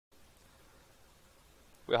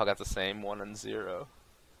We all got the same 1 and 0.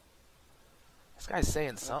 This guy's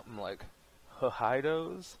saying something like,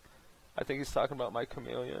 Hokkaidos? I think he's talking about my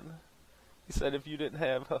chameleon. He said if you didn't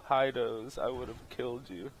have Hokkaidos, I would have killed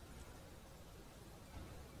you.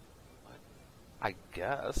 I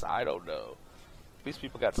guess. I don't know. These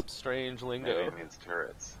people got some strange lingo. Maybe it means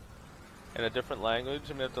turrets. In a different language?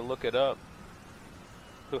 I'm going to have to look it up.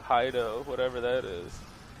 Hokkaido, whatever that is.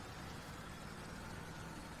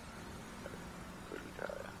 Couldn't tell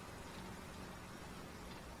ya.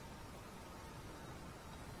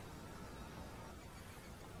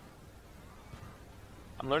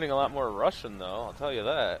 I'm learning a lot more Russian, though, I'll tell you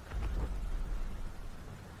that.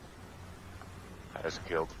 I just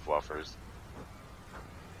killed fluffers.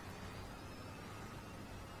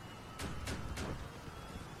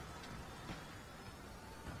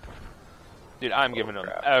 Dude, I'm giving him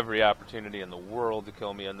every opportunity in the world to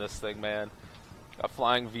kill me in this thing, man. A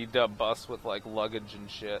flying VW bus with, like, luggage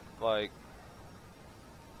and shit. Like,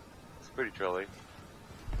 It's pretty trolly.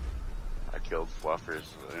 I killed fluffers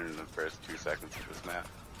in the first 2 seconds of this map.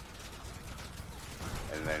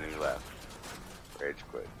 And then he left. Rage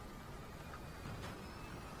quit.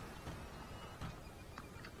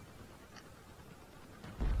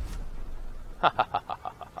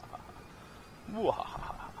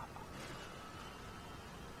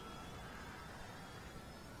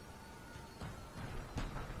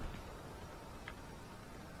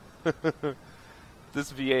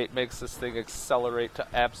 This V8 makes this thing accelerate to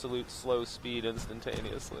absolute slow speed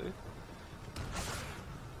instantaneously.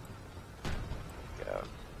 Yeah.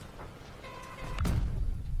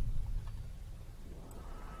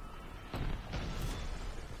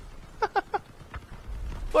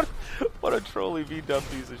 What a trolley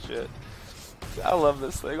VW piece of shit. I love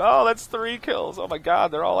this thing. Oh, that's 3 kills. Oh my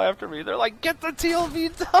god, they're all after me. They're like, get the teal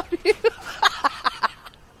VW!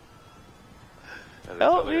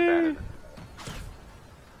 Help me!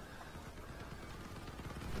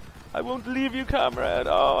 I won't leave you, comrade.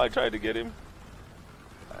 Oh, I tried to get him.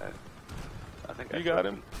 I think You got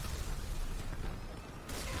him?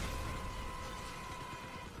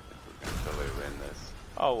 We can totally win this.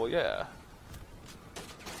 Oh, well, yeah.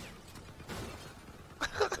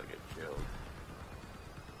 Unless I get killed.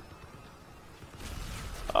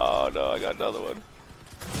 Oh, no, I got another one.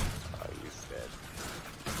 Oh, you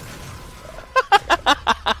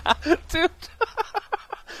said. Dude,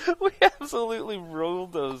 we absolutely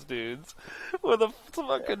ruled those dudes with a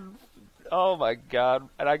fucking... Oh my god.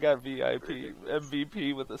 And I got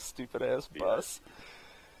MVP with a stupid ass bus.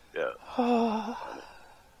 Yeah.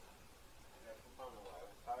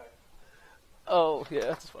 Oh,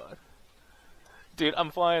 yeah, it's fine. Dude, I'm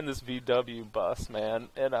flying this VW bus, man,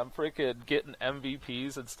 and I'm freaking getting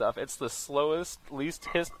MVPs and stuff. It's the slowest, least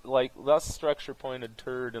less structure pointed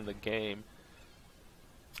turd in the game.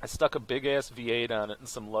 I stuck a big ass V8 on it and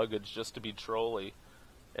some luggage just to be trolly,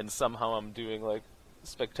 and somehow I'm doing like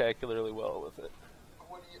spectacularly well with it.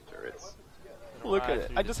 Turrets. Look at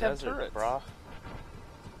it. I just have turrets. Bro.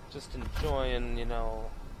 Just enjoying, you know,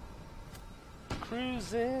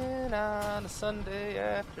 cruising on a Sunday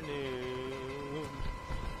afternoon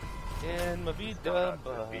in my VW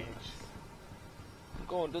bus. I'm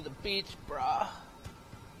going to the beach, brah.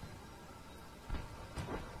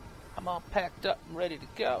 I'm all packed up and ready to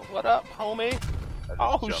go. What up, homie?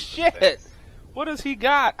 Oh shit! What does he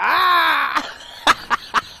got? Ah!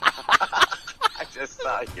 I just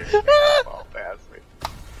saw your fall past me.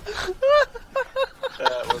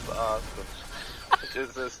 That was awesome.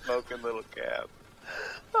 Just a smoking little cab.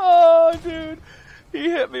 Oh, dude. He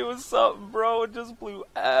hit me with something, bro. It just blew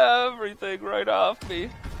everything right off me.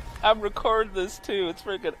 I'm recording this, too. It's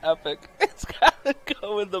freaking epic. It's gotta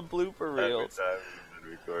go in the blooper reels. Every time we've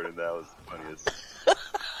been recording, that was the funniest.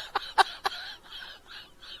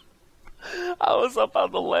 I was up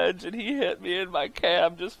on the ledge, and he hit me, and my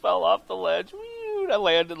cab just fell off the ledge. I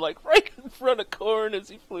landed, like, right in front of Corn as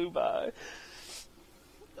he flew by.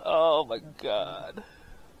 Oh, my God.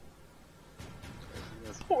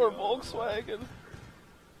 Poor Volkswagen.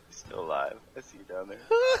 He's still alive. I see you down there.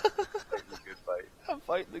 Fighting a good fight. I'm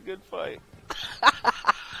fighting a good fight.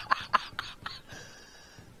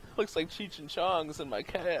 Looks like Cheech and Chong's in my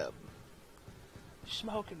cab.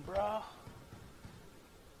 Smoking, bro.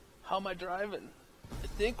 How am I driving? I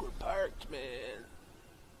think we're parked, man.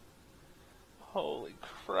 Holy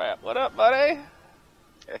crap. What up, buddy?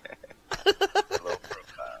 Low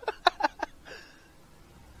profile.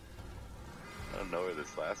 I don't know where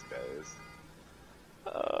this last guy is.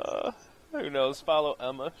 Who knows? Follow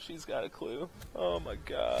Emma. She's got a clue. Oh my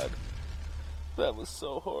god. That was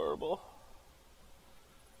so horrible.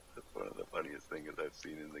 That's one of the funniest things I've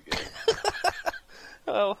seen in the game.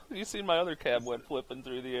 Oh, you seen my other cab went flipping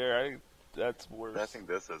through the air. That's worse. I think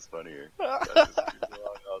this is funnier. That's just too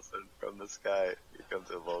long. All of a sudden, from the sky, here comes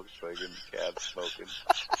a Volkswagen cab smoking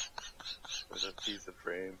with a piece of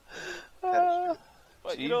frame.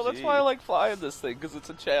 But you know, that's why I like flying this thing, because it's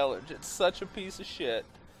a challenge. It's such a piece of shit.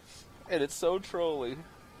 And it's so trolly.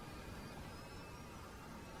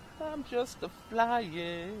 I'm just a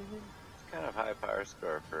flying. It's kind of high power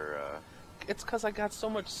score for, It's because I got so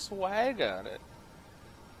much swag on it.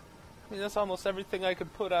 I mean, that's almost everything I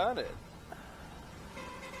could put on it.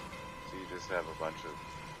 so you just have a bunch of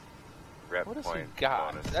rep What has he point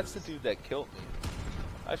got? bonuses. That's the dude that killed me.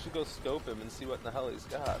 I should go scope him and see what in the hell he's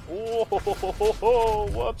got. Oh,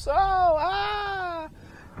 whoops. Oh, ah!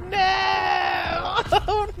 No!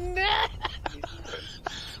 Oh, no!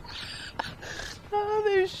 Oh,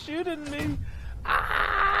 they're shooting me.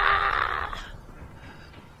 Ah!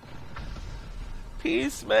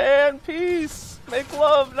 Peace, man, peace. Make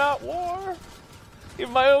love, not war.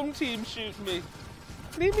 Even my own team shoot me.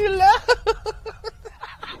 Leave me alone.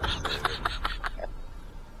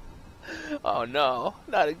 Oh no,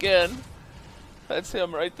 not again. That's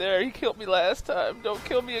him right there. He killed me last time. Don't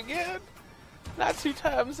kill me again. Not 2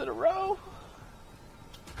 times in a row.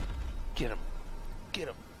 Get him. Get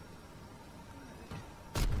him.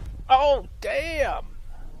 Oh, damn.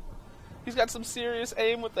 He's got some serious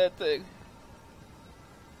aim with that thing.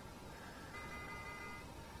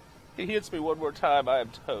 He hits me one more time, I am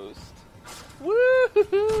toast.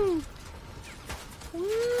 Woo-hoo-hoo!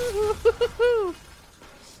 Woo-hoo-hoo-hoo!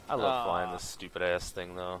 I love flying this stupid ass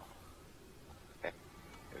thing though. It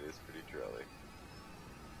is pretty drolly.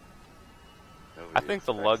 I think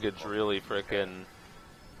the luggage really frickin'.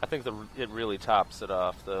 I think it really tops it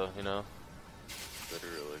off though, you know?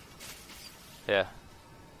 Literally. Yeah.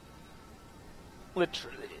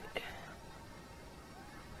 Literally.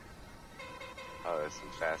 Oh, there's some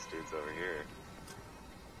fast dudes over here.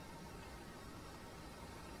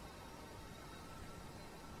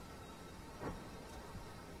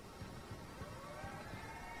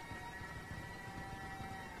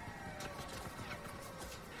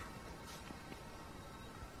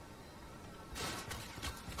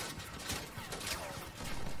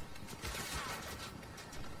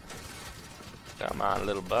 Come on,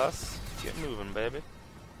 little bus. Get moving, baby.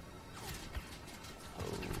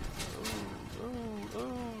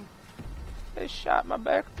 Ooh. They shot my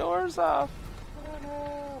back doors off. Oh,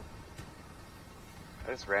 no.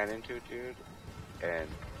 I just ran into a dude, and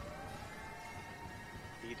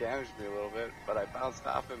he damaged me a little bit, but I bounced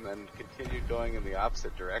off him and continued going in the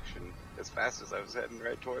opposite direction as fast as I was heading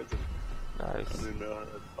right towards him. I Nice. don't even know how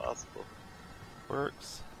that's possible.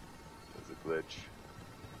 Works. It was a glitch.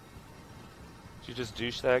 Did you just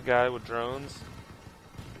douche that guy with drones?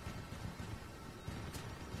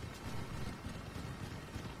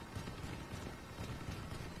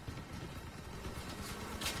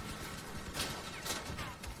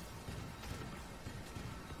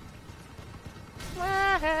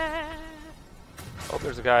 Oh,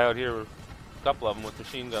 there's a guy out here, with a couple of them with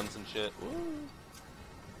machine guns and shit. Woo.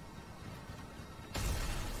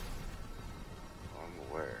 I'm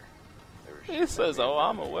aware. They were He shooting says, at me "Oh,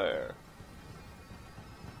 I'm and aware."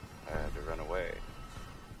 I had to run away.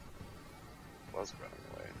 Was running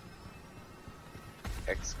away.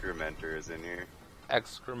 Excrementer is in here.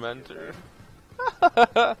 Excrementer.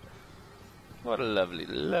 What a lovely,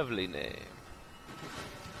 lovely name.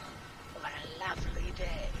 What a lovely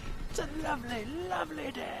day. It's a lovely,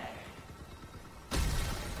 lovely day.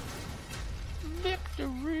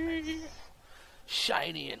 Victory.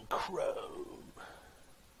 Shiny and chrome.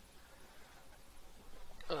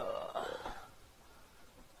 I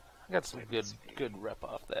got some good rep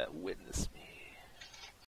off that. Witness me.